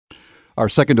Our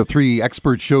second of three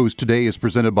expert shows today is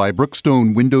presented by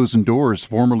Brookstone Windows and Doors,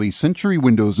 formerly Century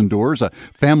Windows and Doors, a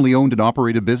family-owned and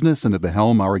operated business. And at the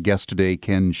helm, our guest today,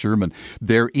 Ken Sherman.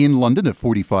 They're in London at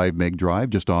 45 Meg Drive,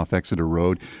 just off Exeter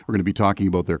Road. We're going to be talking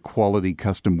about their quality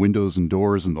custom windows and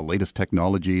doors and the latest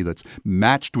technology that's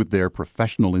matched with their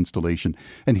professional installation.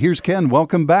 And here's Ken.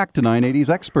 Welcome back to 980's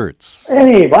Experts.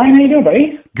 Hey, Brian, how you doing,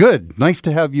 buddy? Good. Nice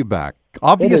to have you back.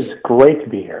 It is great to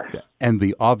be here. And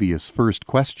the obvious first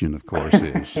question, of course,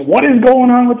 is... What is going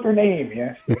on with your name?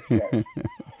 Yes.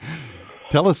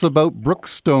 Tell us about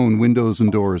Brookstone Windows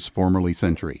and Doors, formerly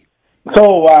Century.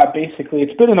 So basically,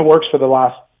 it's been in the works for the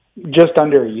last just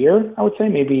under a year, I would say,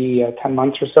 maybe 10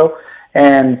 months or so.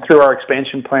 And through our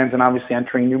expansion plans and obviously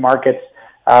entering new markets,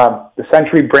 the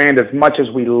Century brand, as much as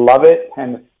we love it,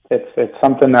 and it's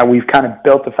something that we've kind of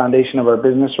built the foundation of our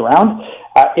business around,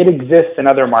 it exists in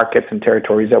other markets and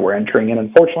territories that we're entering in.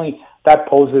 Unfortunately, that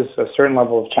poses a certain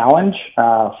level of challenge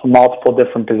from multiple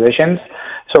different positions.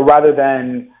 So rather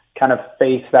than kind of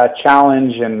face that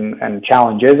challenge and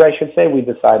challenges, I should say, we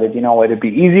decided, it'd be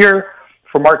easier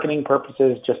for marketing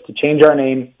purposes just to change our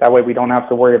name. That way we don't have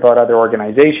to worry about other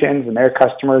organizations and their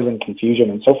customers and confusion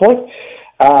and so forth.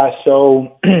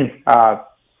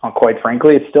 Quite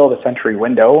frankly, it's still the Century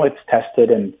window. It's tested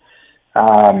and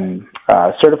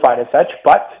certified as such,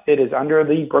 but it is under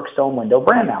the Brookstone window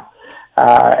brand now.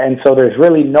 And so there's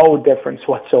really no difference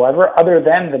whatsoever other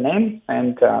than the name.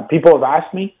 And people have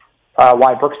asked me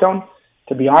why Brookstone.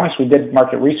 To be honest, we did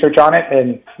market research on it,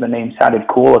 and the name sounded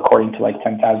cool according to like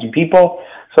 10,000 people.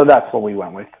 So that's what we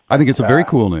went with. I think it's a very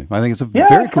cool name. Very cool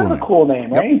name. It's a cool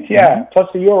name, right? Yep. Yeah. Mm-hmm. Plus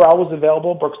the URL was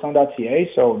available,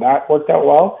 brookstone.ca, so that worked out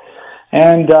well.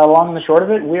 And long and the short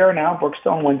of it, we are now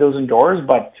Brookstone Windows and Doors,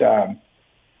 but to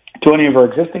any of our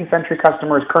existing Century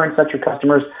customers, current Century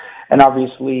customers, and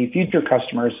obviously future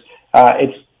customers,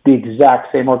 it's the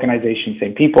exact same organization,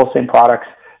 same people, same products,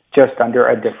 just under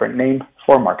a different name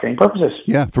for marketing purposes.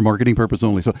 Yeah, for marketing purpose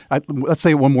only. So let's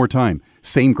say it one more time.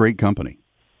 Same great company.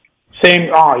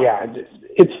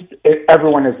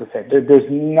 Everyone is the same. There's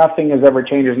nothing has ever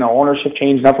changed. There's no ownership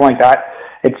change, nothing like that.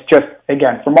 It's just,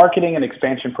 again, for marketing and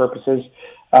expansion purposes.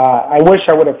 I wish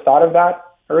I would have thought of that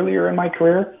earlier in my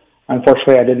career.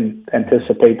 Unfortunately, I didn't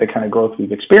anticipate the kind of growth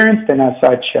we've experienced, and as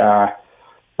such,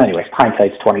 anyways,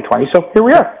 hindsight's 2020. So here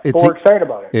we are. We're excited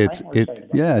about it.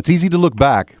 It's easy to look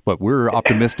back, but we're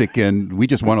optimistic, and we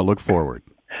just want to look forward.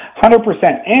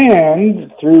 100%.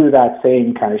 And through that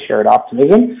same kind of shared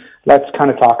optimism, let's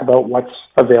kind of talk about what's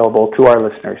available to our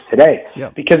listeners today.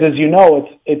 Yep. Because as you know,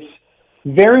 it's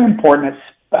very important,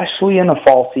 especially in the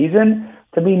fall season,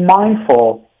 to be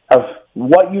mindful of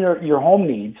what your home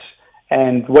needs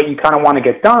and what you kind of want to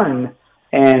get done,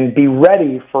 and be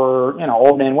ready for,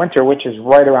 old man winter, which is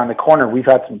right around the corner. We've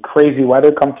had some crazy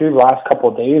weather come through the last couple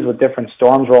of days with different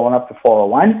storms rolling up to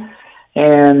 401.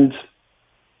 And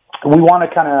we want to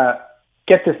kind of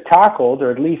get this tackled,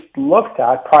 or at least looked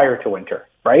at prior to winter,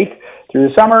 right? Through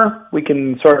the summer, we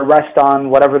can sort of rest on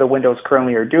whatever the windows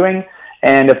currently are doing.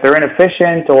 And if they're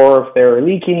inefficient or if they're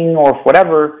leaking or if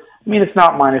whatever, it's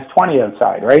not minus 20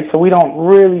 outside, right? So we don't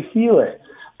really feel it.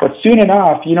 But soon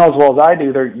enough, as well as I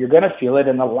do, you're going to feel it.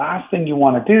 And the last thing you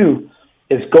want to do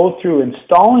is go through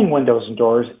installing windows and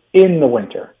doors in the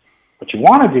winter. What you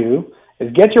want to do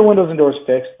is get your windows and doors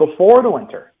fixed before the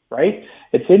winter, right?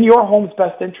 It's in your home's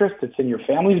best interest. It's in your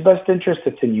family's best interest.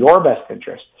 It's in your best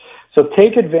interest. So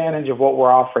take advantage of what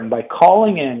we're offering by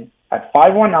calling in at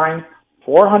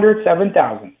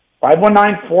 519-400-7000,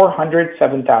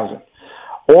 519-400-7000,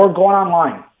 or going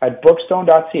online at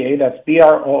brookstone.ca, that's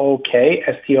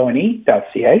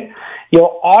BROOKSTONE.ca.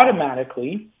 You'll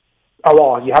automatically,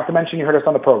 you have to mention you heard us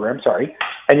on the program, sorry,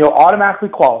 and you'll automatically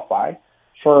qualify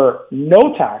for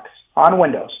no tax on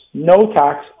windows, no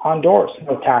tax on doors,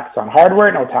 no tax on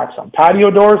hardware, no tax on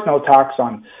patio doors, no tax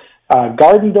on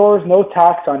garden doors, no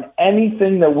tax on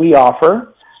anything that we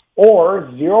offer,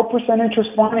 or 0% interest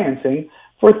financing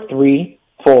for 3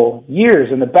 full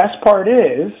years. And the best part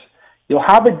is, you'll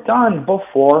have it done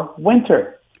before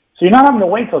winter. So you're not having to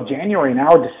wait till January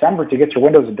now or December to get your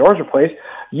windows and doors replaced.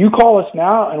 You call us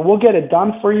now and we'll get it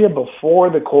done for you before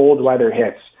the cold weather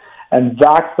hits. And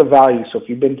that's the value. So if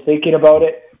you've been thinking about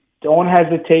it, don't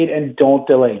hesitate and don't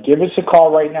delay. Give us a call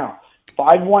right now.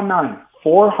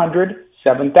 519-400-7000.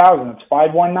 That's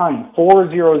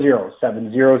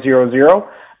 519-400-7000.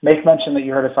 Make mention that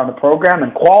you heard us on the program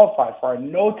and qualify for our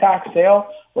no-tax sale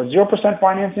or 0%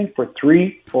 financing for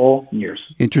 3 full years.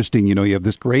 Interesting. You have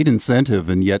this great incentive,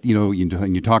 and yet,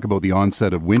 you talk about the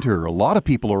onset of winter. A lot of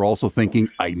people are also thinking,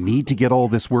 I need to get all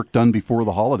this work done before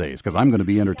the holidays because I'm going to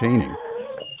be entertaining.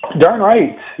 Darn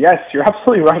right. Yes, you're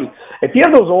absolutely right. If you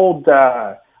have those old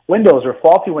windows or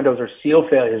faulty windows or seal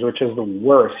failures, which is the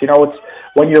worst, it's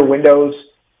when your windows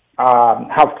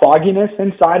have fogginess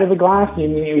inside of the glass.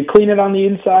 You clean it on the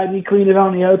inside, and you clean it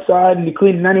on the outside, and you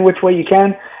clean it any which way you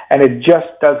can, and it just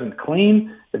doesn't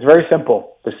clean. It's very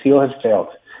simple. The seal has failed.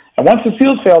 And once the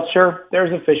seal's failed, sure,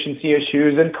 there's efficiency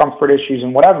issues and comfort issues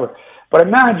and whatever. But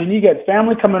imagine you get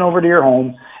family coming over to your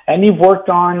home, and you've worked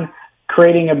on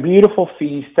creating a beautiful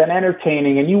feast and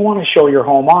entertaining, and you want to show your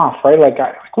home off, right? Like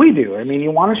we do. I mean,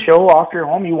 you want to show off your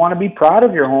home. You want to be proud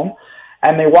of your home.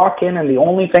 And they walk in, and the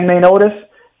only thing they notice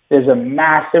is a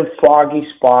massive foggy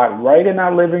spot right in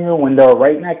that living room window,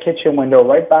 right in that kitchen window,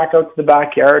 right back out to the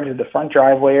backyard, to the front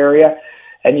driveway area.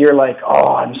 And you're like,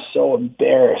 oh, I'm so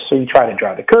embarrassed. So you try to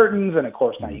draw the curtains, and of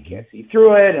course now you can't see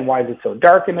through it. And why is it so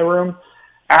dark in the room?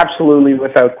 Absolutely,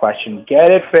 without question. Get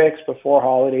it fixed before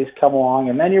holidays come along.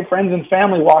 And then your friends and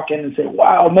family walk in and say,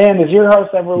 wow, man, does your house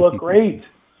ever look great?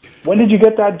 When did you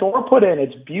get that door put in?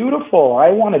 It's beautiful. I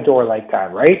want a door like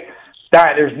that, right?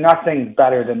 There's nothing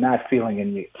better than that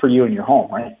feeling for you in your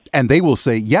home, right? And they will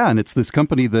say, yeah, and it's this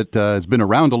company that has been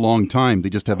around a long time. They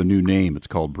just have a new name. It's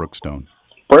called Brookstone.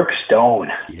 Brookstone.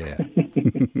 Yeah.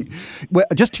 Well,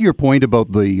 just to your point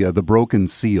about the broken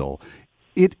seal,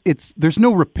 there's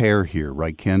no repair here,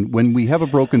 right, Ken? When we have a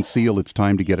broken seal, it's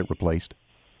time to get it replaced.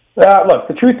 Look,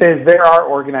 the truth is there are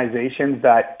organizations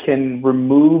that can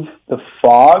remove the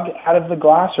fog out of the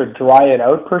glass or dry it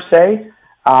out per se.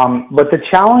 But the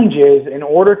challenge is, in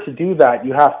order to do that,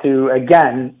 you have to,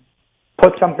 again,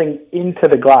 put something into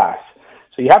the glass.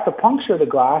 So you have to puncture the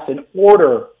glass in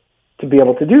order to be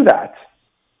able to do that.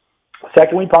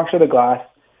 Second, we puncture the glass,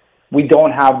 we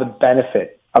don't have the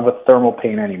benefit of a thermal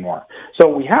paint anymore. So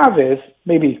what we have is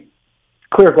maybe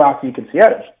clear glass you can see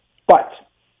out of, but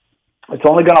it's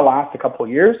only going to last a couple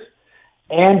of years,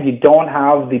 and you don't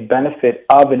have the benefit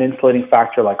of an insulating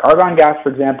factor like argon gas,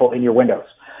 for example, in your windows.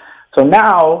 So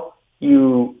now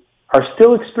you are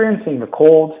still experiencing the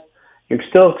cold, you're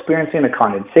still experiencing the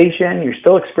condensation, you're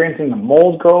still experiencing the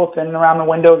mold growth in and around the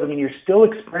windows. I mean, you're still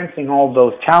experiencing all of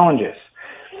those challenges.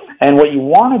 And what you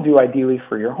want to do ideally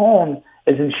for your home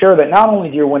is ensure that not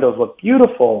only do your windows look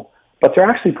beautiful, but they're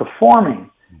actually performing.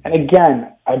 And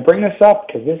again, I bring this up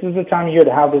because this is the time of year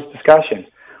to have this discussion.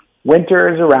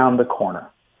 Winter is around the corner.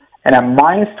 And at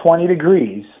minus 20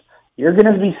 degrees, you're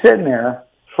going to be sitting there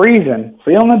freezing,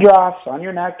 feeling the drafts on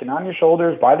your neck and on your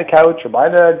shoulders, by the couch or by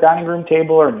the dining room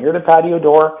table or near the patio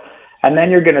door. And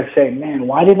then you're going to say, man,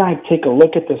 why didn't I take a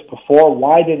look at this before?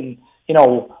 Why didn't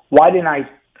I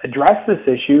address this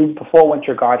issue before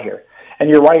winter got here? And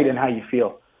you're right in how you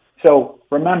feel. So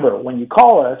remember, when you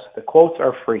call us, the quotes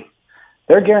are free.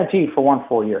 They're guaranteed for 1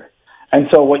 full year. And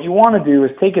so what you want to do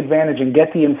is take advantage and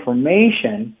get the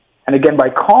information. And again, by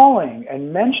calling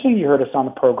and mentioning you heard us on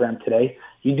the program today,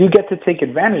 you do get to take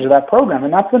advantage of that program.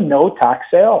 And that's a no-tax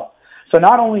sale. So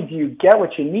not only do you get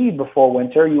what you need before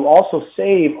winter, you also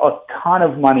save a ton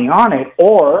of money on it,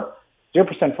 or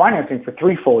 0% financing for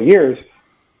 3 full years.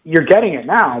 You're getting it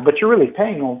now, but you're really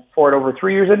paying for it over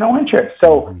 3 years at no interest.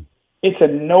 So it's a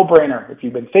no-brainer. If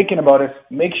you've been thinking about it,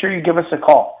 make sure you give us a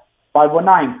call.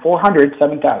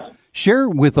 519-400-7000. Share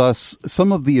with us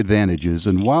some of the advantages,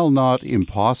 and while not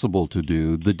impossible to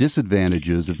do, the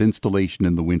disadvantages of installation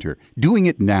in the winter. Doing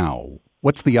it now,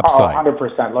 what's the upside?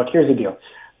 100%. Look, here's the deal.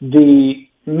 The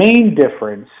main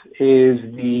difference is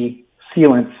the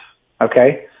sealants,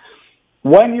 okay?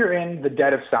 When you're in the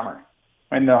dead of summer,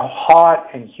 and the hot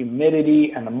and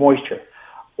humidity and the moisture,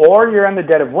 or you're in the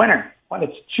dead of winter, when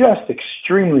it's just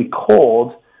extremely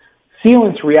cold,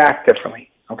 sealants react differently,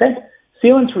 okay?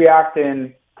 Sealants react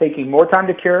in taking more time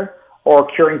to cure, or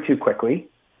curing too quickly,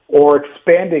 or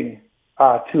expanding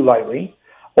too lightly,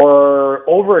 or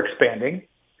overexpanding.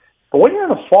 But when you're in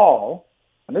the fall,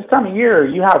 and this time of year,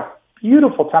 you have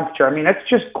beautiful temperature. I mean, it's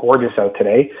just gorgeous out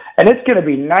today, and it's going to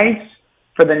be nice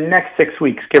for the next 6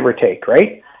 weeks, give or take,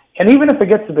 right? And even if it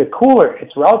gets a bit cooler,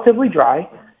 it's relatively dry,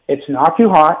 it's not too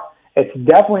hot, it's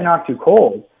definitely not too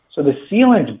cold. So the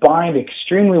sealants bind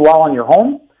extremely well on your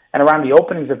home and around the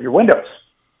openings of your windows.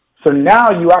 So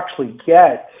now you actually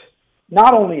get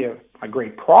not only a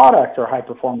great product or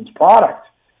high-performance product,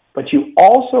 but you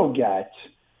also get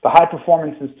the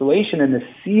high-performance installation and the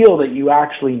seal that you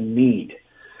actually need.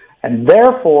 And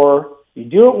therefore, you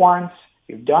do it once,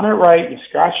 you've done it right, you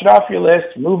scratch it off your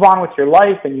list, move on with your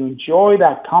life, and you enjoy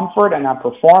that comfort and that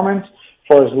performance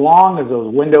for as long as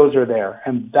those windows are there.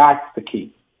 And that's the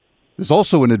key. There's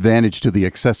also an advantage to the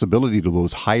accessibility to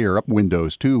those higher up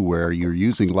windows, too, where you're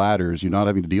using ladders, you're not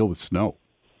having to deal with snow.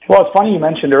 Well, it's funny you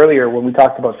mentioned earlier when we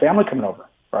talked about family coming over,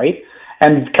 right?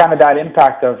 And kind of that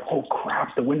impact of, oh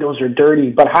crap, the windows are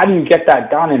dirty. But how do you get that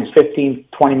done in 15,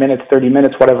 20 minutes, 30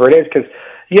 minutes, whatever it is? Because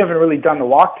you haven't really done the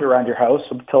walkthrough around your house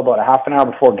until about a half an hour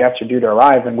before guests are due to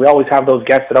arrive. And we always have those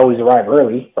guests that always arrive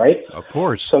early, right? Of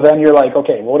course. So then you're like,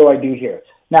 okay, what do I do here?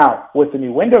 Now, with the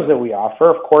new windows that we offer,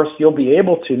 of course, you'll be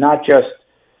able to not just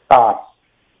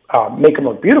make them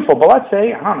look beautiful, but let's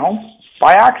say, I don't know,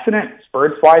 by accident,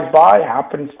 bird flies by,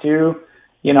 happens to,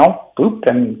 boop,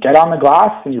 and get on the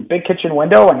glass in your big kitchen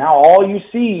window, and now all you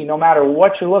see, no matter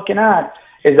what you're looking at,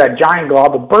 is that giant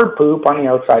glob of bird poop on the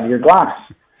outside of your glass.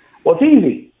 Well, it's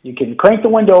easy. You can crank the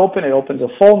window open. It opens a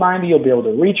full 90. You'll be able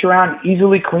to reach around,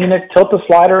 easily clean it, tilt the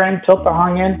slider in, tilt the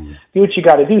hung in, do what you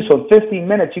got to do. So in 15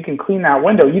 minutes, you can clean that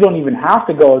window. You don't even have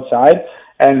to go outside.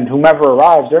 And whomever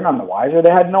arrives, they're none the wiser.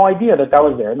 They had no idea that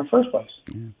was there in the first place.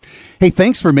 Yeah. Hey,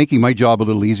 thanks for making my job a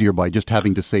little easier by just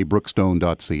having to say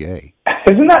brookstone.ca.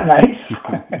 Isn't that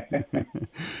nice?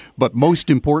 But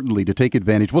most importantly, to take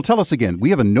advantage, well, tell us again,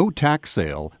 we have a no-tax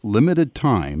sale, limited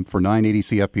time for 980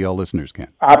 CFPL listeners, Ken.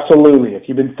 Absolutely. If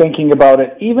you've been thinking about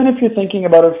it, even if you're thinking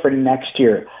about it for next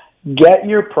year, get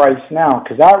your price now,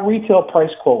 because that retail price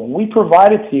quote, when we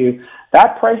provide it to you,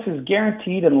 that price is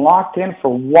guaranteed and locked in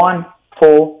for 1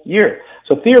 full year.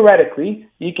 So theoretically,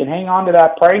 you can hang on to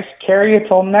that price, carry it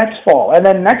till next fall, and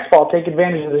then next fall take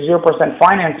advantage of the 0%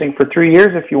 financing for 3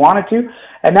 years if you wanted to.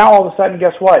 And now all of a sudden,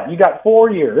 guess what? You got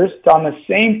 4 years on the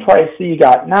same price that you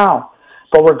got now.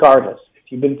 But regardless,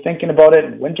 if you've been thinking about it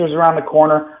and winter's around the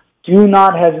corner, do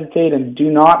not hesitate and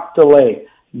do not delay.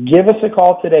 Give us a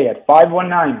call today at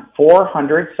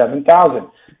 519-400-7000.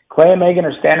 Clay and Megan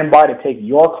are standing by to take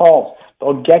your calls.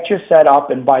 They'll get you set up,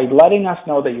 and by letting us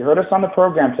know that you heard us on the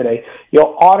program today,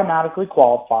 you'll automatically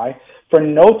qualify for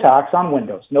no tax on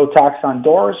windows, no tax on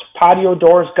doors, patio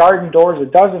doors, garden doors.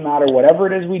 It doesn't matter, whatever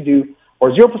it is we do, or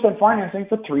 0% financing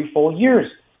for 3 full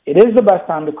years. It is the best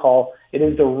time to call. It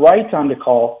is the right time to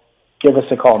call. Give us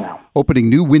a call now. Opening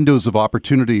new windows of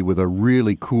opportunity with a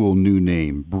really cool new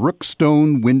name,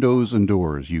 Brookstone Windows and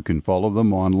Doors. You can follow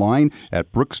them online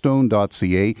at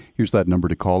brookstone.ca. Here's that number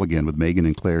to call again with Megan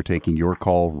and Claire taking your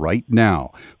call right now,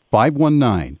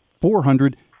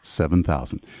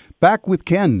 519-400-7000. Back with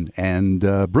Ken and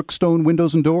Brookstone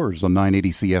Windows and Doors on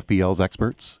 980 CFPL's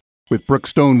Experts. With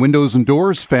Brookstone Windows and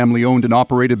Doors, family-owned and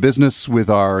operated business with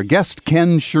our guest,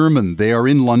 Ken Sherman. They are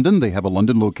in London. They have a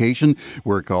London location,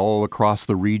 work all across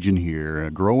the region here. A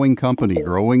growing company,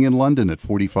 growing in London at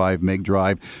 45 Meg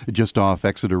Drive, just off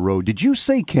Exeter Road. Did you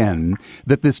say, Ken,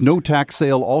 that this no-tax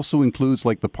sale also includes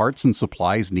like the parts and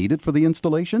supplies needed for the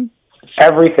installation?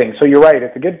 Everything. So you're right.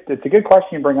 It's a good question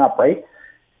you bring up, right?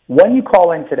 When you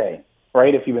call in today,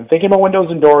 right, if you've been thinking about windows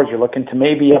and doors, you're looking to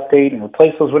maybe update and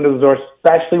replace those windows and doors,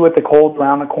 especially with the cold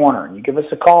around the corner, and you give us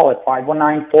a call at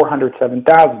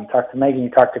 519-400-7000. You talk to Megan, you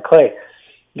talk to Clay.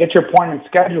 You get your appointment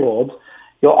scheduled,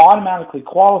 you'll automatically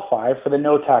qualify for the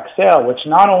no-tax sale, which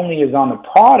not only is on the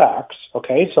products,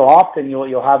 okay, so often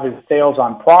you'll have sales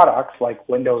on products like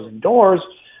windows and doors,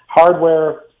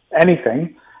 hardware,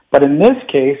 anything, but in this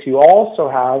case, you also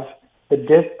have the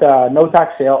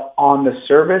no-tax sale on the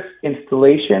service,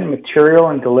 installation, material,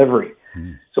 and delivery.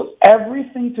 So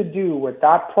everything to do with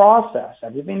that process,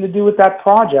 everything to do with that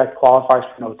project qualifies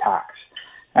for no tax.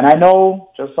 And I know,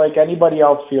 just like anybody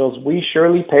else feels, we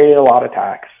surely pay a lot of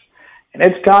tax. And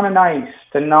it's kind of nice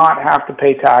to not have to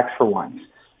pay tax for once,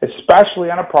 especially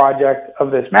on a project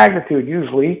of this magnitude.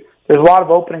 Usually, there's a lot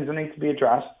of openings that need to be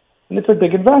addressed, and it's a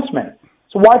big investment.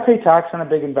 So why pay tax on a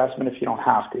big investment if you don't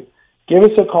have to? Give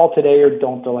us a call today or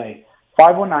don't delay.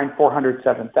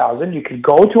 519-400-7000. You can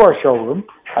go to our showroom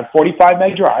at 45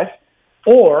 Meg Drive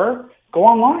or go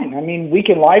online. I mean, we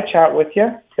can live chat with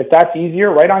you if that's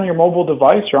easier, right on your mobile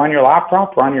device or on your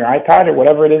laptop or on your iPad or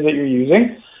whatever it is that you're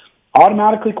using.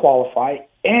 Automatically qualify.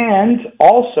 And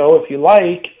also, if you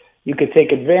like, you could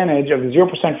take advantage of the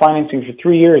 0% financing for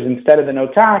 3 years instead of the no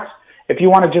tax. If you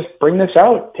want to just bring this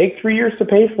out, take 3 years to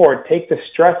pay for it. Take the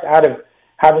stress out of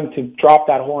having to drop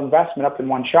that whole investment up in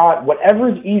one shot. Whatever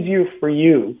is easier for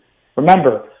you.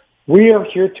 Remember, we are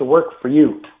here to work for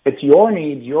you. It's your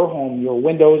needs, your home, your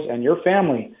windows, and your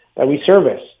family that we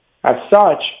service. As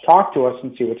such, talk to us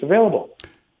and see what's available.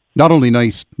 Not only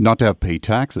nice not to have to pay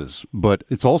taxes, but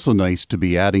it's also nice to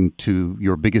be adding to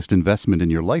your biggest investment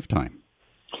in your lifetime.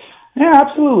 Yeah,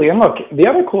 absolutely. And look, the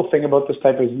other cool thing about this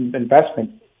type of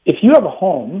investment, if you have a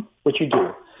home, which you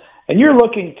do, and you're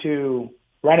looking to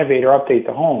renovate or update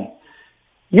the home,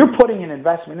 you're putting an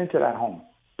investment into that home.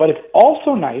 But it's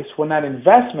also nice when that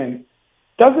investment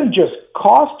doesn't just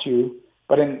cost you,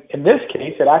 but in this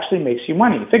case, it actually makes you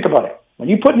money. Think about it. When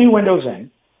you put new windows in,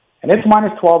 and it's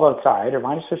minus 12 outside, or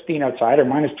minus 15 outside, or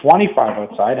minus 25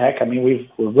 outside. Heck, I mean, we've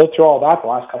lived through all that the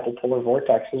last couple of polar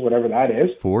vortexes, whatever that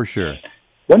is. For sure.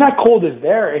 When that cold is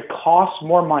there, it costs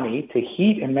more money to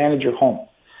heat and manage your home.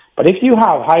 But if you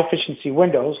have high-efficiency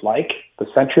windows, like the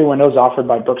Century windows offered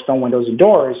by Brookstone Windows and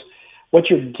Doors, what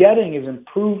you're getting is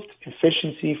improved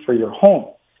efficiency for your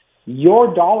home.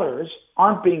 Your dollars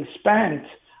aren't being spent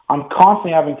on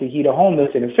constantly having to heat a home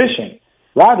that's inefficient.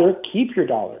 Rather, keep your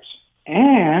dollars.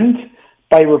 And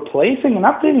by replacing and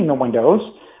updating the windows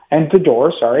and the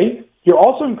doors, you're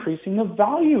also increasing the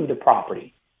value of the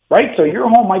property, right? So your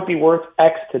home might be worth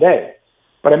X today,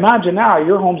 but imagine now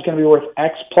your home's going to be worth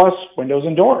X plus windows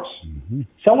and doors. Mm-hmm.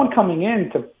 Someone coming in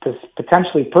to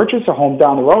potentially purchase a home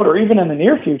down the road or even in the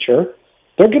near future,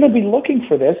 they're going to be looking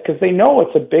for this because they know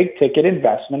it's a big ticket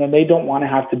investment and they don't want to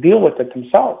have to deal with it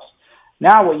themselves.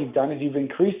 Now what you've done is you've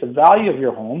increased the value of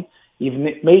your home. You've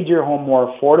made your home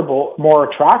more affordable, more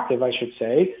attractive, I should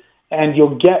say, and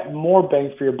you'll get more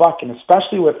bang for your buck. And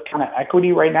especially with kind of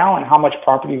equity right now and how much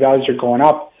property values are going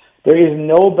up, there is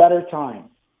no better time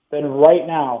than right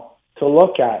now to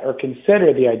look at or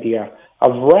consider the idea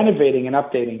of renovating and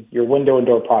updating your window and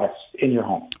door products in your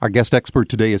home. Our guest expert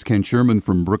today is Ken Sherman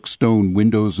from Brookstone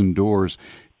Windows and Doors.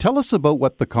 Tell us about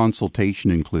what the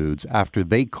consultation includes after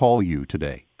they call you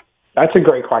today. That's a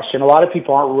great question. A lot of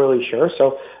people aren't really sure.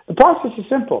 So the process is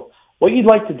simple. What you'd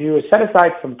like to do is set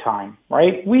aside some time,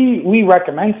 right? We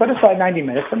recommend set aside 90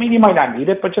 minutes. I mean, you might not need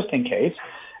it, but just in case,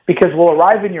 because we'll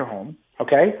arrive in your home,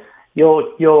 okay?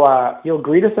 You'll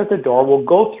greet us at the door. We'll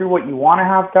go through what you want to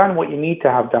have done, what you need to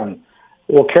have done.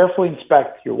 We'll carefully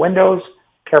inspect your windows,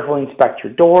 carefully inspect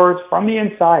your doors from the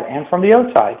inside and from the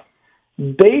outside.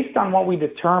 Based on what we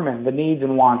determine the needs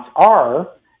and wants are,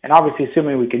 and obviously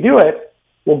assuming we can do it,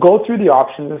 we'll go through the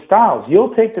options and styles.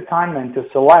 You'll take the time then to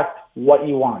select what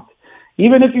you want.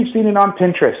 Even if you've seen it on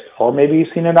Pinterest or maybe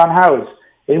you've seen it on Houzz,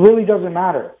 it really doesn't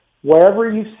matter. Wherever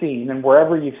you've seen and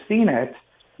wherever you've seen it,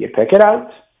 you pick it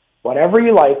out, whatever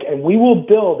you like, and we will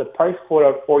build a price quote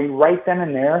out for you right then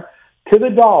and there to the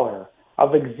dollar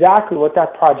of exactly what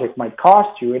that project might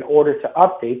cost you in order to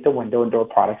update the window and door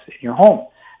products in your home.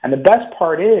 And the best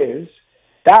part is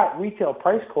that retail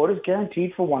price quote is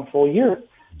guaranteed for 1 full year.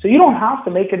 So you don't have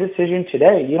to make a decision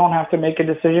today. You don't have to make a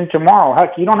decision tomorrow.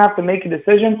 Heck, you don't have to make a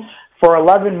decision for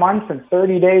 11 months and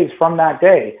 30 days from that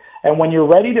day. And when you're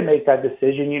ready to make that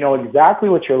decision, you know exactly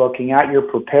what you're looking at. You're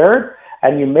prepared,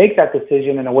 and you make that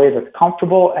decision in a way that's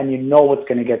comfortable, and you know what's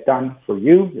going to get done for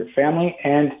you, your family,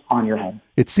 and on your home.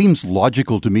 It seems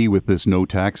logical to me with this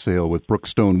no-tax sale with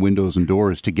Brookstone Windows and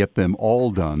Doors to get them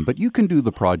all done, but you can do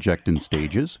the project in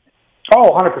stages.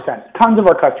 Oh, 100%. Tons of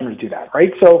our customers do that,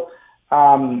 right? So,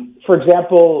 for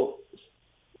example,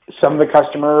 some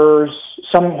homeowners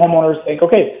think,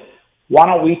 okay, why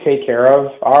don't we take care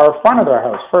of our front of our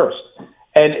house first?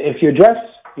 And if you address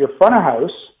your front of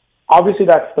house, obviously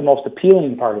that's the most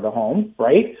appealing part of the home,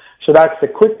 right? So that's the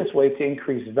quickest way to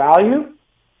increase value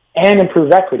and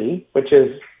improve equity, which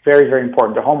is very, very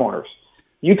important to homeowners.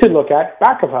 You could look at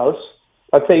back of house.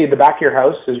 Let's say the back of your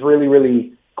house is really,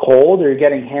 really cold or you're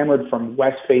getting hammered from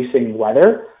west-facing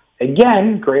weather.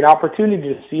 Again, great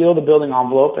opportunity to seal the building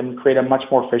envelope and create a much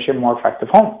more efficient, more effective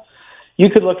home. You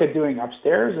could look at doing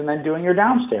upstairs and then doing your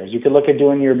downstairs. You could look at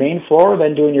doing your main floor,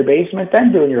 then doing your basement,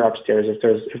 then doing your upstairs if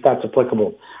that's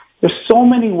applicable. There's so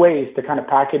many ways to kind of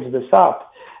package this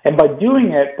up. And by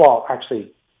doing it,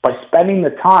 by spending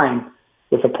the time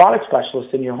with a product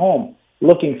specialist in your home,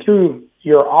 looking through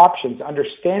your options,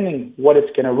 understanding what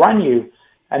it's going to run you,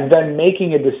 and then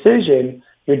making a decision,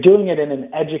 you're doing it in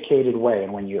an educated way.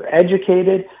 And when you're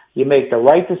educated, you make the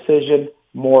right decision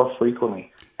more frequently.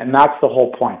 And that's the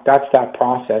whole point. That's that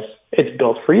process. It's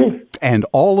built for you. And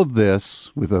all of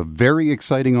this with a very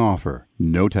exciting offer.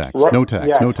 No tax, right. no tax,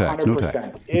 yes, no tax, 100%. no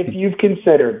tax. If you've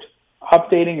considered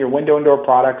updating your window and door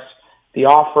products, the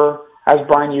offer, as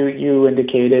Brian, you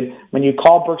indicated, when you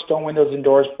call Brookstone Windows and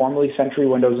Doors, formerly Century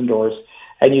Windows and Doors,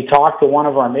 and you talk to one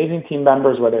of our amazing team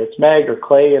members, whether it's Meg or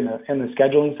Clay in the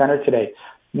scheduling center today,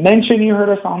 mention you heard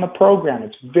us on the program.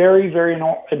 It's very, very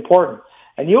important.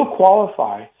 And you'll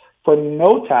qualify for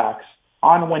no tax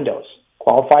on windows,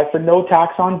 qualify for no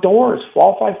tax on doors,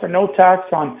 qualify for no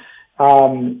tax on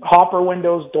hopper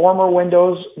windows, dormer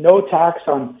windows, no tax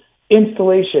on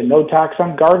installation, no tax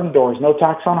on garden doors, no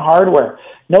tax on hardware,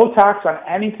 no tax on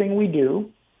anything we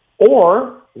do,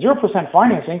 or 0%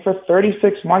 financing for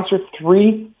 36 months or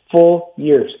 3 full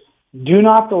years. Do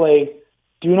not delay.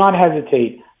 Do not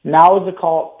hesitate. Now is the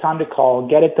time to call.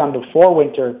 Get it done before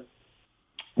winter.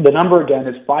 The number again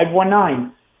is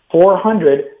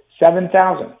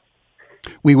 519-400-7000.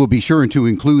 We will be sure to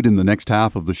include in the next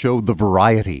half of the show the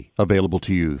variety available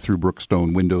to you through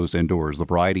Brookstone Windows and Doors. The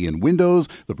variety in windows,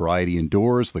 the variety in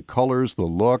doors, the colors, the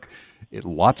look.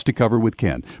 Lots to cover with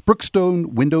Ken.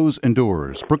 Brookstone Windows and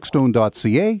Doors,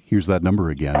 brookstone.ca. Here's that number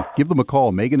again. Give them a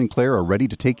call. Megan and Claire are ready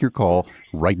to take your call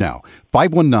right now.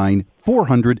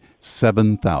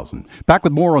 519-400-7000. Back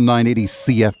with more on 980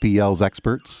 CFPL's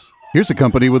Experts. Here's a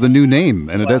company with a new name,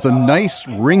 and it has a nice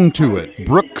ring to it.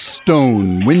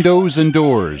 Brookstone Windows and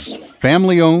Doors.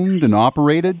 Family-owned and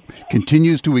operated.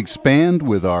 Continues to expand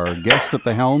with our guest at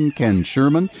the helm, Ken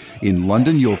Sherman. In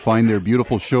London, you'll find their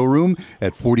beautiful showroom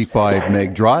at 45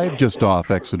 Meg Drive, just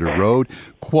off Exeter Road.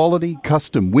 Quality,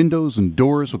 custom windows and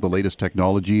doors with the latest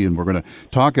technology, and we're going to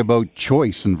talk about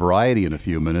choice and variety in a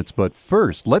few minutes. But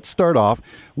first, let's start off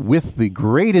with the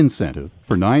great incentive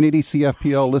for 980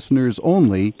 CFPL listeners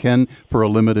only, Ken, for a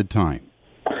limited time.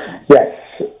 Yes,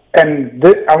 and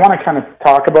I want to kind of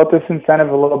talk about this incentive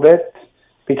a little bit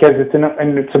because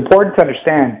it's important to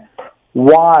understand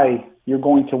why you're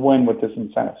going to win with this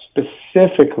incentive.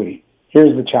 Specifically,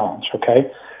 here's the challenge,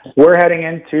 okay? We're heading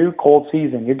into cold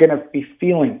season. You're going to be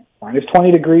feeling minus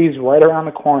 20 degrees right around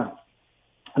the corner.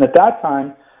 And at that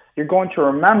time, you're going to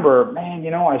remember, man,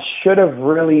 I should have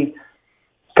really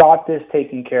got this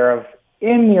taken care of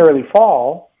in the early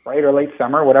fall, right, or late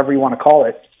summer, whatever you want to call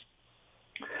it,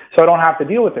 so I don't have to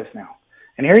deal with this now.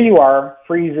 And here you are,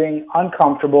 freezing,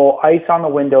 uncomfortable, ice on the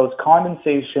windows,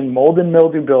 condensation, mold and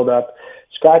mildew buildup,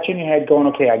 scratching your head going,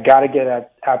 okay, I got to get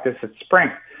at this at spring.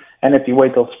 And if you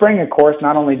wait till spring, of course,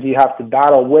 not only do you have to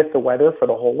battle with the weather for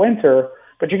the whole winter,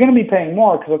 but you're going to be paying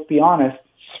more because, let's be honest,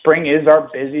 spring is our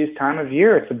busiest time of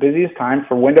year. It's the busiest time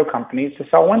for window companies to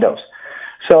sell windows.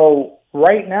 So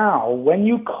right now, when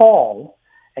you call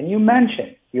and you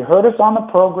mention, you heard us on the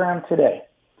program today,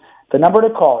 the number to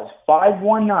call is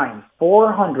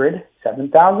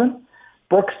 519-400-7000.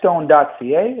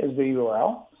 Brookstone.ca is the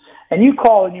URL. And you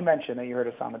call and you mention that you heard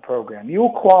us on the program. You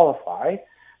will qualify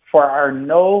for our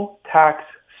no-tax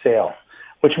sale,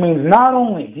 which means not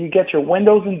only do you get your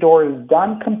windows and doors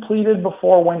done, completed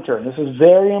before winter, and this is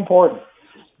very important,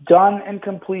 done and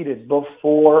completed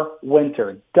before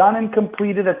winter, done and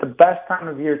completed at the best time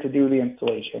of year to do the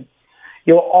installation,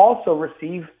 you'll also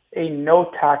receive a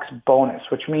no-tax bonus,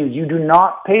 which means you do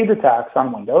not pay the tax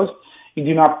on windows, you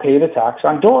do not pay the tax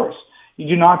on doors, you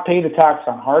do not pay the tax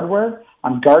on hardware,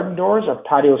 on garden doors or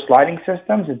patio sliding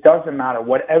systems. It doesn't matter.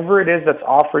 Whatever it is that's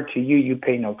offered to you, you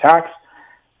pay no tax.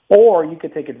 Or you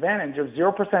could take advantage of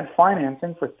 0%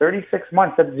 financing for 36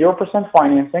 months. That's 0%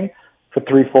 financing for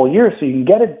 3 full years. So you can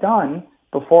get it done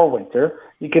before winter.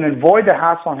 You can avoid the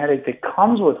hassle and headache that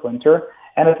comes with winter.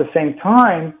 And at the same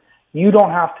time, you don't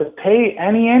have to pay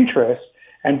any interest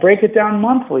and break it down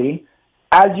monthly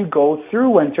as you go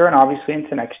through winter and obviously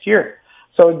into next year.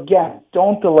 So again,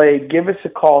 don't delay. Give us a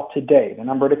call today. The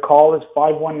number to call is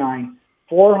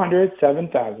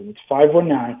 519-400-7000. It's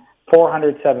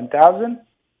 519-400-7000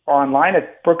 or online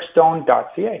at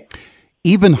brookstone.ca.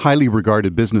 Even highly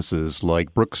regarded businesses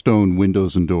like Brookstone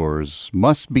Windows and Doors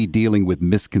must be dealing with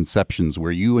misconceptions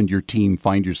where you and your team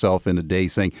find yourself in a day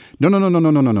saying, no.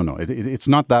 It's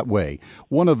not that way.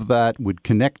 One of that would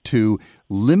connect to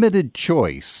limited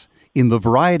choice in the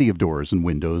variety of doors and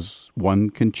windows one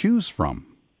can choose from.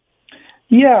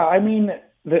 Yeah, I mean,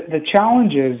 the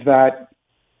challenge is that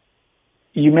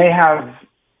you may have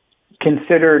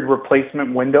considered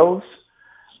replacement windows,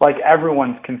 like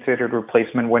everyone's considered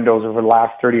replacement windows over the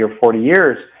last 30 or 40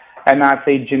 years, and that's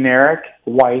a generic,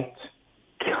 white,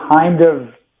 kind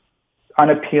of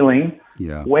unappealing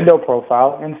window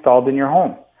profile installed in your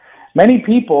home. Many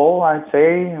people, I'd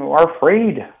say, are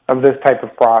afraid of this type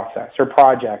of process or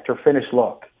project or finished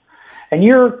look. And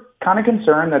you're kind of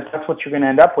concerned that that's what you're going to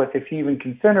end up with if you even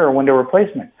consider a window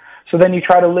replacement. So then you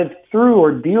try to live through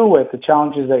or deal with the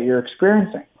challenges that you're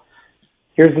experiencing.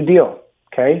 Here's the deal,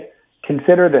 okay?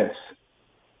 Consider this.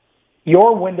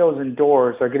 Your windows and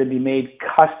doors are going to be made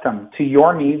custom to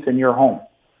your needs in your home.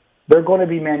 They're going to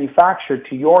be manufactured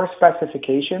to your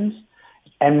specifications.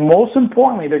 And most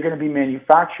importantly, they're going to be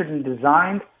manufactured and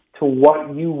designed to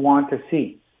what you want to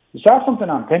see. You saw something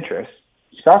on Pinterest,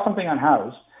 you saw something on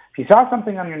Houzz, if you saw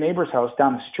something on your neighbor's house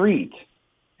down the street,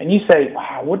 and you say,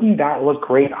 wow, wouldn't that look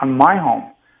great on my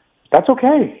home? That's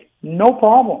okay. No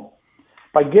problem.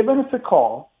 By giving us a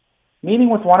call, meeting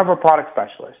with one of our product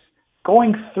specialists,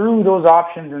 going through those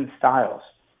options and styles,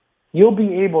 you'll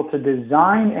be able to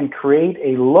design and create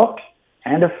a look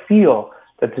and a feel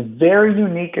that's very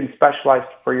unique and specialized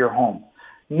for your home.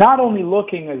 Not only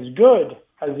looking as good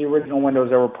as the original windows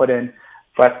that were put in,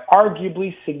 but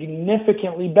arguably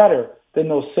significantly better than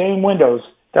those same windows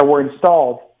that were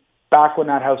installed back when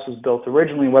that house was built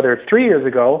originally, whether it's 3 years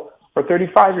ago or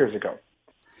 35 years ago.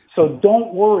 So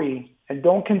don't worry and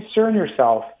don't concern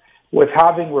yourself with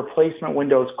having replacement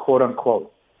windows, quote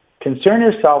unquote. Concern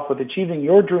yourself with achieving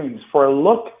your dreams for a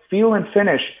look, feel, and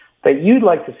finish that you'd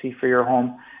like to see for your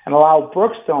home, and allow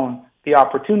Brookstone the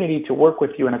opportunity to work with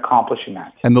you in accomplishing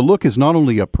that. And the look is not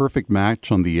only a perfect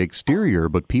match on the exterior,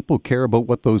 but people care about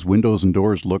what those windows and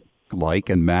doors look like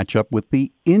and match up with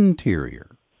the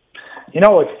interior. You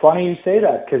know, it's funny you say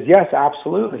that, because yes,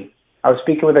 absolutely. I was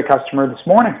speaking with a customer this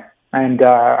morning, and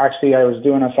actually I was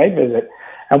doing a site visit,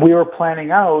 and we were planning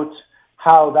out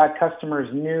how that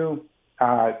customer's new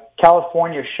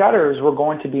California shutters were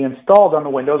going to be installed on the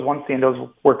windows once the windows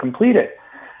were completed.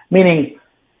 Meaning,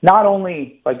 not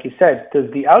only, like you said, does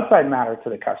the outside matter to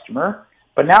the customer,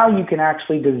 but now you can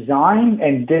actually design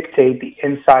and dictate the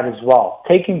inside as well,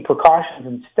 taking precautions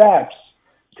and steps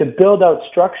to build out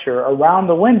structure around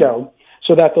the window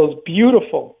so that those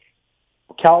beautiful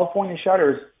California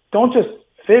shutters don't just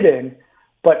fit in,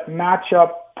 but match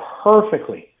up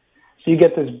perfectly. So you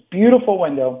get this beautiful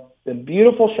window, the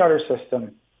beautiful shutter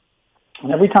system,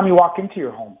 and every time you walk into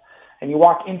your home and you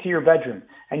walk into your bedroom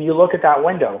and you look at that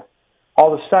window,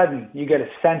 all of a sudden you get a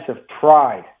sense of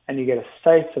pride and you get a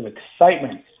sense of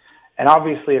excitement and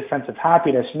obviously a sense of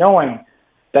happiness knowing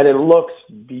that it looks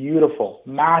beautiful,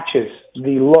 matches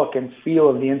the look and feel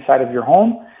of the inside of your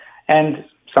home, and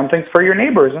something for your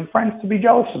neighbors and friends to be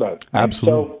jealous about.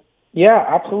 Absolutely. So, yeah,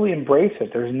 absolutely embrace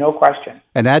it. There's no question.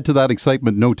 And add to that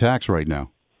excitement, no tax right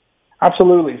now.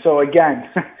 Absolutely. So again,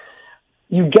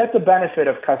 you get the benefit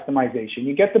of customization.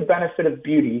 You get the benefit of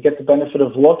beauty. You get the benefit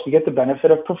of look. You get the benefit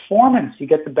of performance. You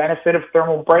get the benefit of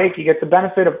thermal break. You get the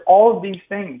benefit of all of these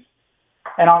things.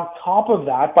 And on top of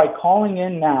that, by calling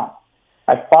in now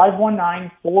at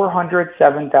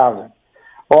 519-400-7000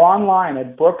 or online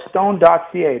at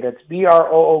brookstone.ca, that's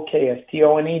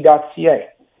BROOKSTONE.ca,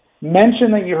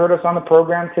 mention that you heard us on the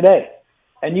program today,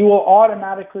 and you will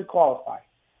automatically qualify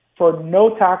for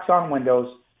no tax on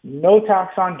windows, no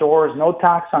tax on doors, no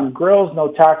tax on grills,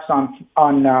 no tax on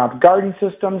garden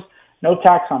systems, no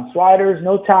tax on sliders,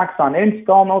 no tax on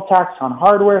install, no tax on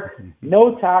hardware,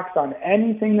 no tax on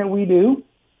anything that we do,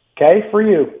 okay, for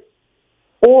you.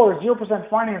 Or 0%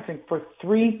 financing for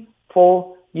 3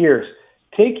 full years.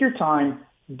 Take your time,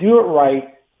 do it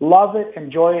right, love it,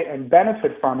 enjoy it, and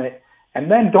benefit from it, and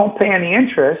then don't pay any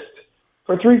interest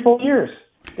for 3 full years.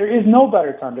 There is no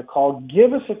better time to call.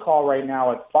 Give us a call right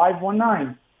now at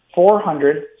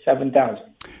 519-400-7000.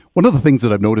 One of the things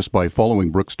that I've noticed by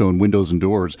following Brookstone Windows and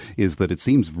Doors is that it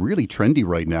seems really trendy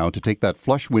right now to take that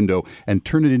flush window and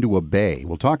turn it into a bay.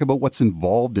 We'll talk about what's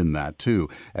involved in that too,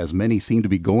 as many seem to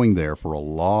be going there for a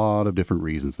lot of different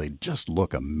reasons. They just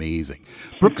look amazing.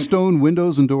 Brookstone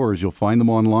Windows and Doors, you'll find them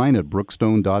online at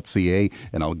brookstone.ca,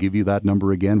 and I'll give you that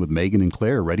number again with Megan and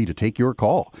Claire ready to take your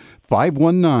call.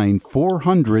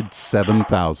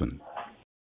 519-400-7000.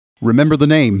 Remember the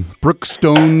name,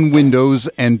 Brookstone Windows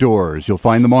and Doors. You'll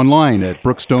find them online at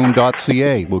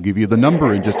brookstone.ca. We'll give you the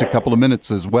number in just a couple of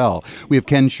minutes as well. We have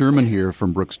Ken Sherman here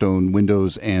from Brookstone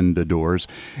Windows and Doors.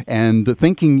 And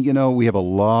thinking, we have a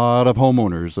lot of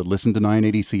homeowners that listen to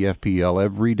 980 CFPL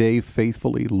every day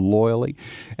faithfully, loyally.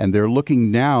 And they're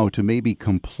looking now to maybe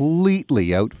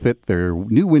completely outfit their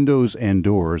new windows and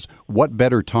doors. What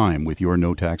better time with your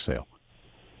no-tax sale?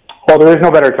 Well, there is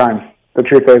no better time. The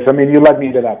truth is, you led me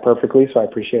into that perfectly, so I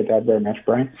appreciate that very much,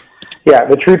 Brian. Yeah,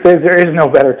 the truth is there is no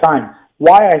better time.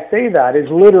 Why I say that is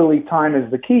literally time is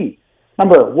the key.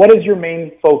 Remember, what is your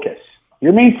main focus?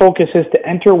 Your main focus is to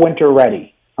enter winter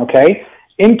ready, okay?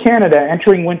 In Canada,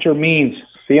 entering winter means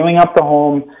sealing up the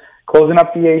home, closing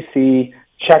up the AC,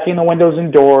 checking the windows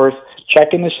and doors,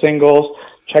 checking the shingles,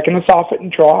 checking the soffit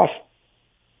and trough,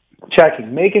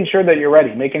 making sure that you're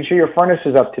ready, making sure your furnace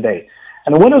is up to date.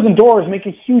 And the windows and doors make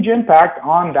a huge impact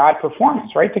on that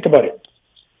performance, right? Think about it.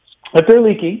 If they're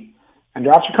leaky and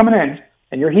drafts are coming in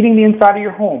and you're heating the inside of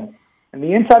your home and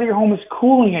the inside of your home is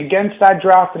cooling against that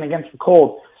draft and against the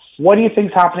cold, what do you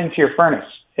think is happening to your furnace?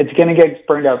 It's going to get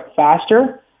burned out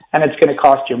faster and it's going to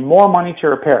cost you more money to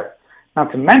repair.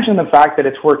 Not to mention the fact that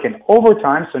it's working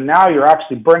overtime, so now you're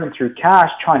actually burning through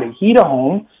cash trying to heat a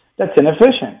home that's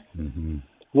inefficient. Mm-hmm.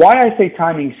 Why I say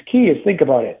timing's key is think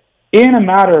about it. In a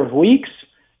matter of weeks,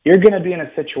 you're going to be in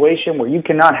a situation where you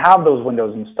cannot have those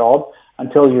windows installed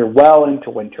until you're well into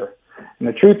winter. And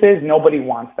the truth is, nobody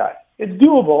wants that. It's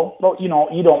doable, but you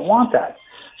don't want that.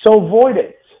 So avoid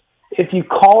it. If you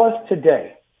call us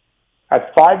today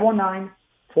at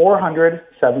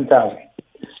 519-400-7000,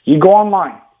 you go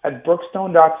online at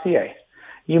brookstone.ca,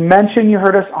 you mention you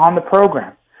heard us on the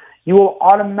program, you will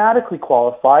automatically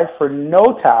qualify for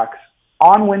no tax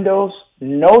on windows,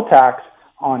 no tax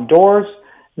on doors,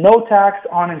 no tax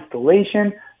on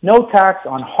installation, no tax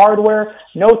on hardware,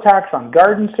 no tax on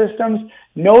garden systems,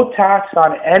 no tax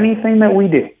on anything that we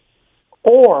do.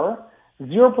 Or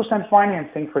 0%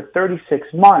 financing for 36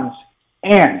 months,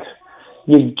 and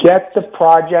you get the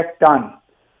project done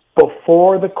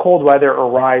before the cold weather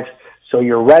arrives, so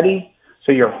you're ready,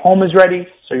 so your home is ready,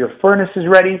 so your furnace is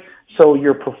ready, so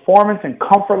your performance and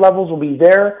comfort levels will be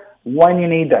there when you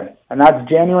need them. And that's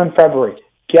January and February.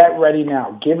 Get ready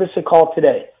now. Give us a call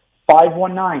today,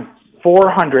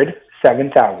 519-400-7000.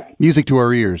 Music to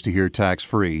our ears to hear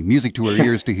tax-free. Music to our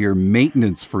ears to hear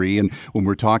maintenance-free. And when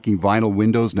we're talking vinyl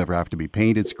windows, never have to be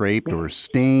painted, scraped, or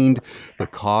stained. The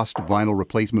cost of vinyl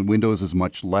replacement windows is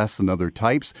much less than other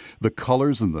types. The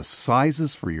colors and the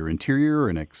sizes for your interior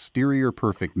and exterior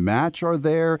perfect match are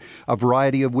there. A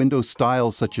variety of window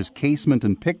styles such as casement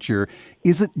and picture.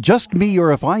 Is it just me,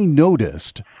 or have I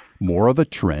noticed more of a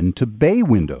trend to bay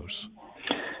windows?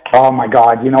 Oh my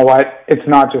God, you know what? It's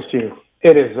not just you.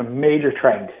 It is a major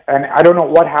trend. And I don't know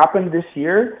what happened this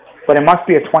year, but it must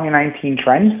be a 2019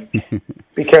 trend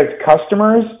because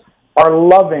customers are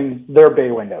loving their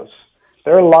bay windows.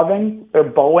 They're loving their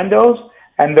bow windows,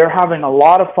 and they're having a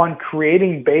lot of fun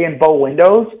creating bay and bow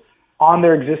windows on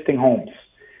their existing homes.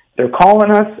 They're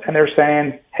calling us and they're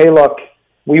saying, hey, look,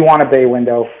 we want a bay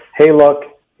window. Hey, look,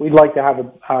 we'd like to have a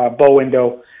bow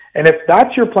window. And if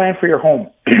that's your plan for your home,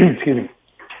 excuse me,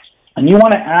 and you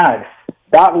want to add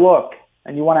that look,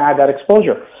 and you want to add that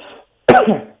exposure,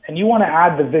 and you want to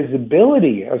add the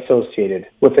visibility associated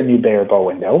with a new bay or bow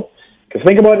window, because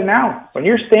think about it now. When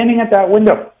you're standing at that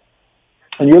window,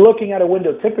 and you're looking at a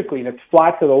window typically, and it's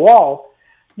flat to the wall,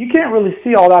 you can't really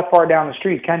see all that far down the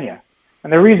street, can you?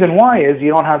 And the reason why is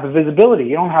you don't have the visibility.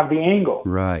 You don't have the angle.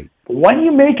 Right. When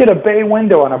you make it a bay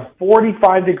window on a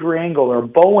 45-degree angle or a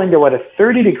bow window at a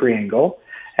 30-degree angle,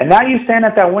 and now you stand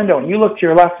at that window and you look to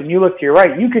your left and you look to your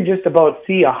right, you can just about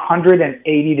see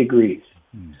 180 degrees.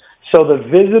 So the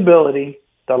visibility,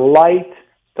 the light,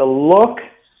 the look,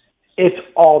 it's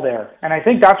all there. And I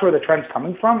think that's where the trend's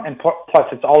coming from. And plus,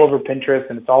 it's all over Pinterest,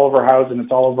 and it's all over Houzz, and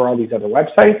it's all over all these other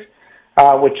websites,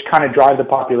 which kind of drive the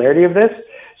popularity of this.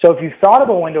 So if you thought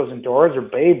about windows and doors or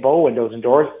bay bow windows and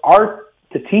doors,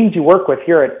 the teams you work with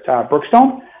here at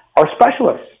Brookstone are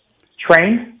specialists,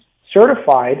 trained,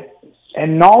 certified,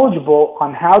 and knowledgeable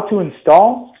on how to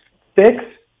install, fix,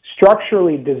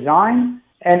 structurally design,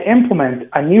 and implement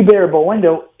a new bay or bow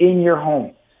window in your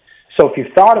home. So if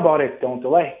you've thought about it, don't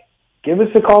delay. Give us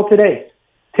a call today.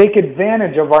 Take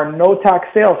advantage of our no-tax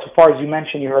sale, so far as you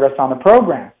mentioned you heard us on the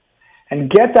program, and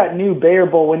get that new bay or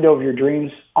bow window of your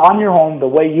dreams on your home the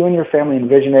way you and your family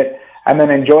envision it, and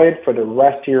then enjoy it for the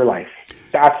rest of your life.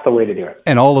 That's the way to do it.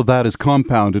 And all of that is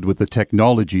compounded with the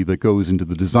technology that goes into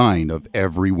the design of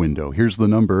every window. Here's the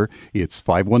number. It's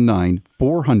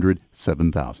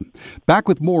 519-400-7000. Back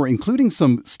with more, including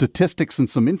some statistics and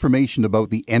some information about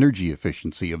the energy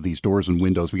efficiency of these doors and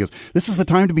windows, because this is the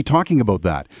time to be talking about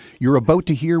that. You're about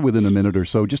to hear within a minute or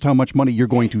so just how much money you're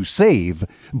going to save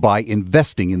by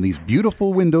investing in these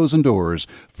beautiful windows and doors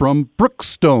from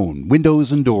Brookstone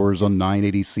Windows and Doors on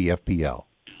 980 CFPL.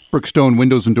 Brookstone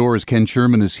Windows and Doors, Ken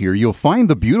Sherman is here. You'll find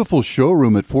the beautiful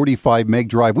showroom at 45 Meg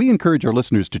Drive. We encourage our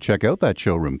listeners to check out that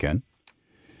showroom, Ken.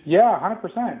 Yeah,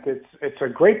 100%. It's a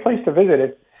great place to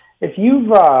visit. If you've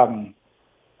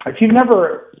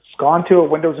never gone to a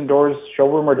Windows and Doors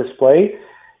showroom or display,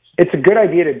 it's a good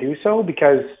idea to do so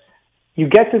because you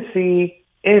get to see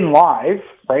in live,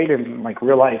 right, in like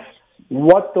real life,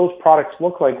 what those products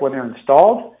look like when they're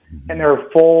installed and they're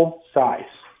full size,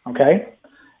 okay?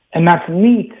 And that's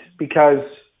neat because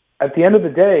at the end of the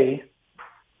day,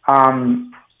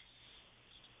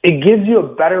 it gives you a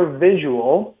better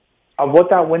visual of what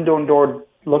that window and door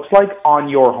looks like on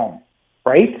your home,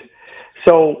 right?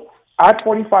 So at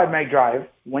 45 Meg Drive,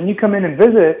 when you come in and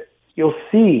visit, you'll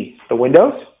see the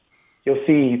windows, you'll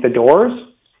see the doors,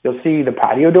 you'll see the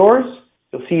patio doors,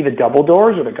 you'll see the double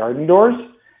doors or the garden doors.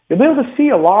 You'll be able to see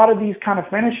a lot of these kind of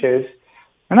finishes,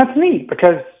 and that's neat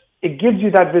because it gives you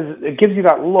that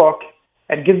look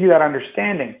and gives you that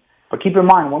understanding. But keep in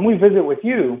mind, when we visit with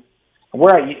you,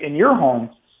 we're in your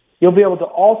home, you'll be able to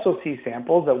also see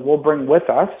samples that we'll bring with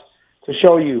us to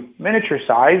show you miniature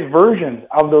size versions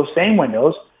of those same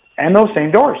windows and those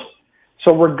same doors.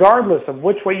 So regardless of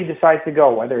which way you decide to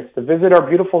go, whether it's to visit our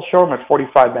beautiful showroom at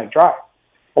 45 Meg Drive,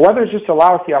 or whether it's just to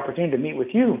allow us the opportunity to meet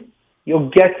with you, you'll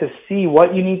get to see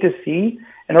what you need to see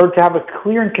in order to have a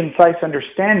clear and concise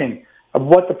understanding of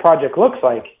what the project looks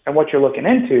like and what you're looking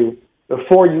into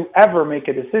before you ever make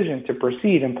a decision to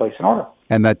proceed and place an order.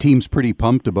 And that team's pretty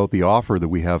pumped about the offer that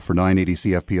we have for 980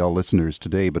 CFPL listeners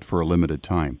today, but for a limited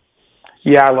time.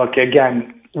 Yeah, look,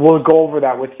 again, we'll go over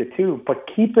that with you too, but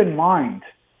keep in mind,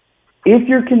 if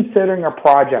you're considering a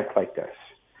project like this,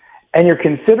 and you're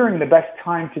considering the best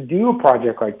time to do a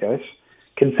project like this,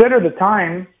 consider the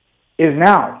time is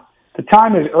now. The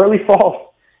time is early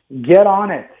fall. Get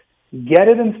on it. Get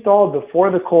it installed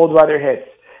before the cold weather hits.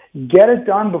 Get it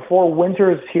done before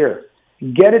winter is here.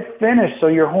 Get it finished so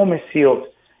your home is sealed.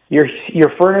 Your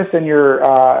furnace and your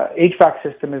HVAC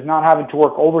system is not having to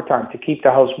work overtime to keep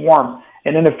the house warm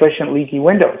and inefficient leaky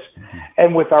windows.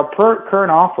 And with our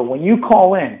current offer, when you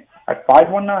call in at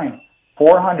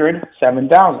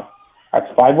 519-400-7000, that's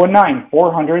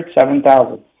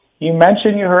 519-400-7000. You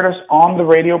mentioned you heard us on the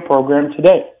radio program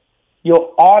today.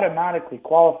 You'll automatically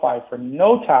qualify for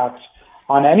no tax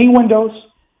on any windows,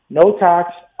 no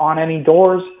tax on any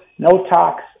doors, no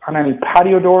tax on any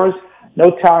patio doors, no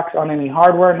tax on any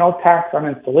hardware, no tax on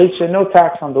installation, no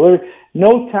tax on delivery,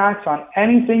 no tax on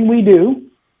anything we do,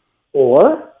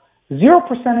 or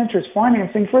 0% interest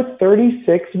financing for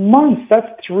 36 months.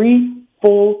 That's 3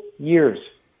 full years.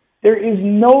 There is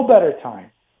no better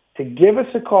time to give us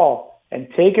a call and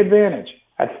take advantage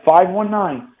at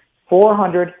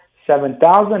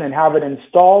 519-400-7000 and have it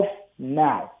installed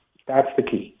now. That's the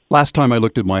key. Last time I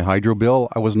looked at my hydro bill,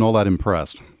 I wasn't all that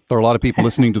impressed. There are a lot of people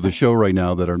listening to the show right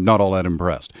now that are not all that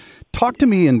impressed. Talk to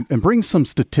me and bring some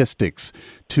statistics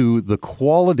to the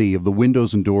quality of the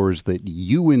windows and doors that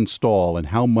you install and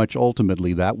how much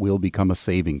ultimately that will become a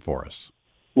saving for us.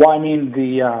 Well, I mean,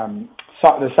 the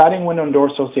Siding Window and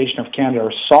Door Association of Canada,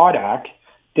 or SODAC,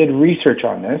 did research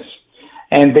on this,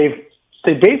 and they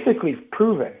basically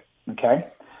proven, okay,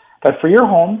 that for your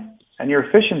home and your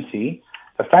efficiency,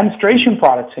 the fenestration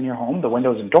products in your home, the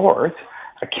windows and doors,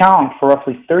 account for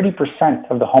roughly 30%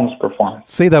 of the home's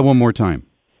performance. Say that one more time.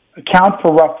 Account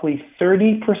for roughly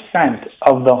 30%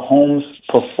 of the home's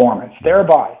performance,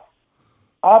 thereby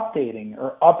updating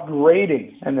or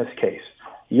upgrading, in this case,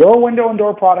 your window and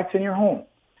door products in your home.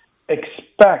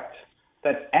 Expect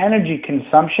that energy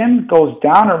consumption goes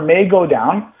down or may go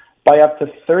down by up to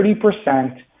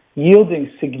 30%, yielding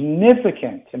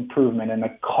significant improvement in the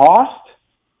cost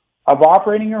of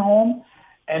operating your home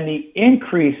and the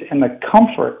increase in the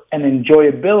comfort and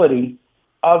enjoyability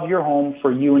of your home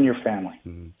for you and your family.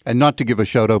 And not to give a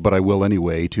shout out, but I will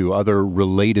anyway, to other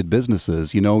related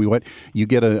businesses. You know what? You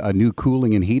get a new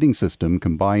cooling and heating system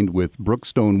combined with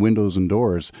Brookstone windows and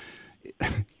doors.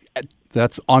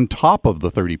 That's on top of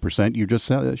the 30% you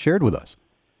just shared with us.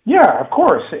 Yeah, of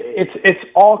course. It's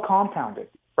all compounded,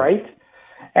 right?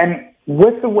 And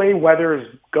with the way weather is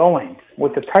going,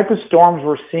 with the type of storms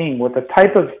we're seeing, with the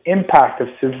type of impact of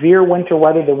severe winter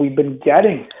weather that we've been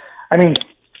getting, I mean,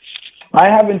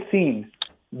 I haven't seen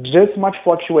this much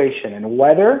fluctuation in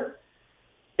weather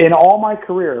in all my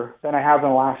career than I have in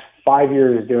the last 5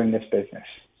 years doing this business.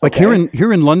 Like here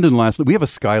in London last night, we have a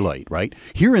skylight, right?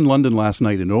 Here in London last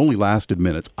night, and it only lasted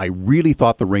minutes, I really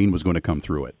thought the rain was going to come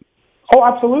through it. Oh,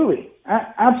 absolutely.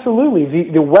 Absolutely.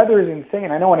 The weather is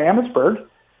insane. I know in Amherstburg,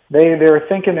 they were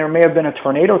thinking there may have been a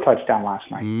tornado touchdown last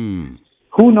night.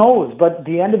 Who knows? But at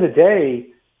the end of the day,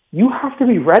 you have to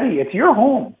be ready. It's your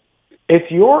home. It's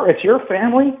your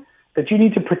family that you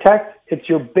need to protect. It's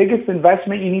your biggest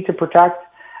investment you need to protect.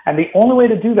 And the only way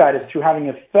to do that is through having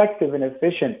effective and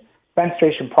efficient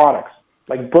fenestration products,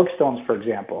 like Brookstones, for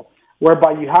example,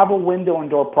 whereby you have a window and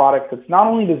door product that's not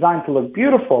only designed to look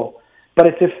beautiful, but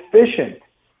it's efficient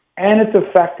and it's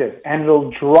effective, and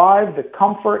it'll drive the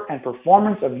comfort and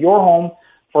performance of your home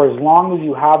for as long as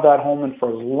you have that home and for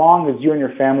as long as you and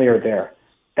your family are there.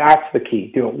 That's the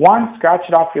key. Do it once, scratch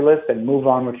it off your list, and move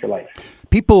on with your life.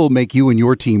 People make you and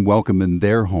your team welcome in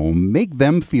their home. Make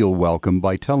them feel welcome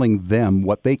by telling them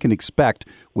what they can expect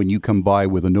when you come by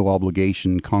with a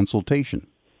no-obligation consultation.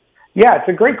 Yeah, it's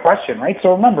a great question, right?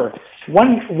 So remember,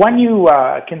 when you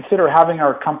consider having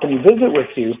our company visit with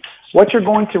you, what you're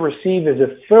going to receive is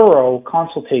a thorough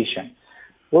consultation.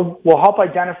 We'll help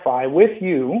identify with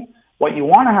you what you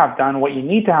want to have done, what you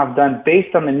need to have done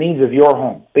based on the needs of your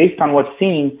home, based on what's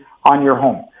seen on your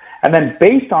home. And then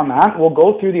based on that, we'll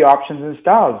go through the options and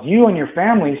styles. You and your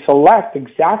family select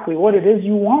exactly what it is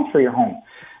you want for your home.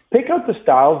 Pick out the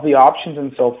styles, the options,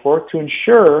 and so forth to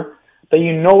ensure that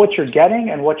you know what you're getting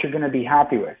and what you're going to be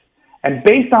happy with. And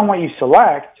based on what you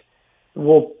select,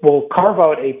 we'll carve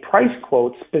out a price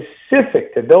quote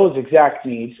specific to those exact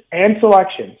needs and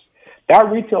selections.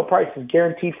 That retail price is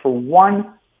guaranteed for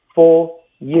 1 full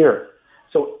year.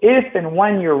 So if and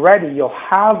when you're ready, you'll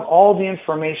have all the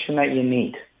information that you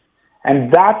need.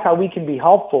 And that's how we can be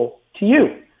helpful to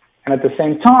you. And at the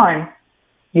same time,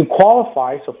 you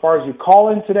qualify so far as you call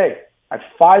in today at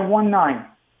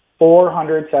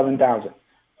 519-400-7000.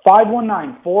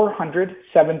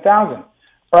 519-400-7000.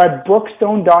 Or at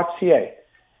brookstone.ca.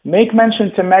 Make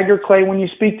mention to Meg or Clay when you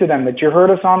speak to them that you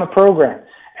heard us on the program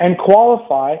and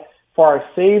qualify for our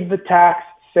Save the Tax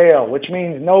sale, which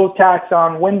means no tax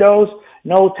on windows,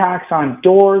 no tax on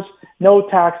doors, no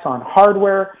tax on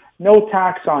hardware, no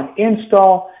tax on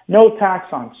install, no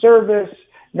tax on service,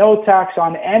 no tax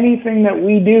on anything that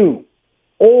we do,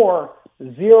 or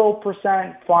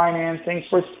 0% financing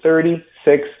for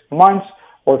 36 months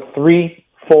or 3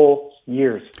 full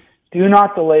years. Do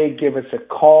not delay. Give us a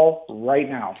call right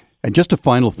now. And just a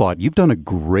final thought. You've done a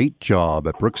great job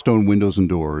at Brookstone Windows and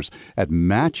Doors at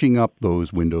matching up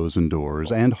those windows and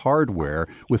doors and hardware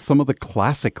with some of the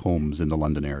classic homes in the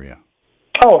London area.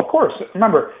 Oh, of course.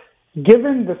 Remember,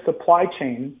 given the supply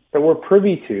chain that we're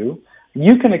privy to,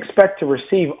 you can expect to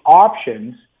receive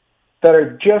options that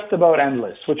are just about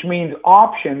endless, which means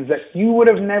options that you would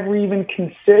have never even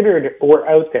considered were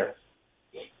out there.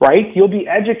 Right? You'll be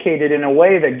educated in a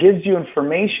way that gives you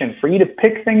information for you to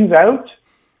pick things out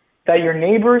that your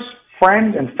neighbors,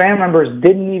 friends, and family members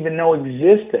didn't even know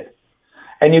existed.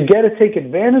 And you get to take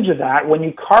advantage of that when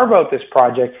you carve out this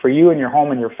project for you and your home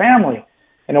and your family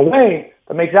in a way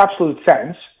that makes absolute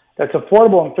sense, that's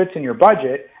affordable and fits in your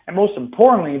budget, and most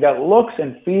importantly, that looks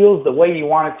and feels the way you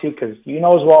want it to, because you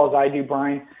know as well as I do,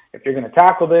 Brian, if you're going to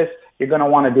tackle this, you're going to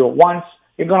want to do it once,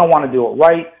 you're going to want to do it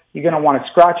right, you're going to want to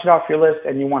scratch it off your list,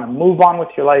 and you want to move on with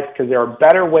your life because there are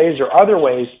better ways or other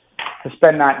ways to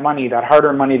spend that money, that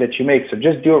hard-earned money that you make. So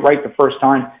just do it right the first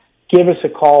time. Give us a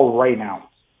call right now.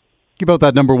 Give out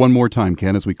that number one more time,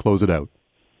 Ken, as we close it out.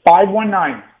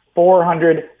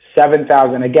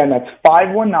 519-400-7000. Again, that's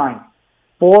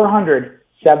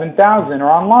 519-400-7000 or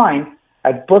online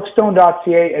at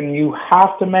brookstone.ca, and you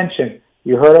have to mention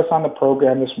you heard us on the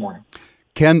program this morning.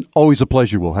 Ken, always a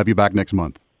pleasure. We'll have you back next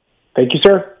month. Thank you,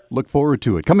 sir. Look forward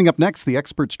to it. Coming up next, the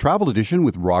Experts Travel Edition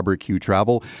with Robert Q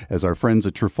Travel as our friends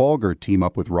at Trafalgar team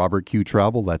up with Robert Q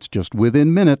Travel. That's just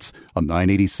within minutes on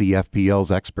 980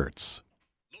 CFPL's Experts.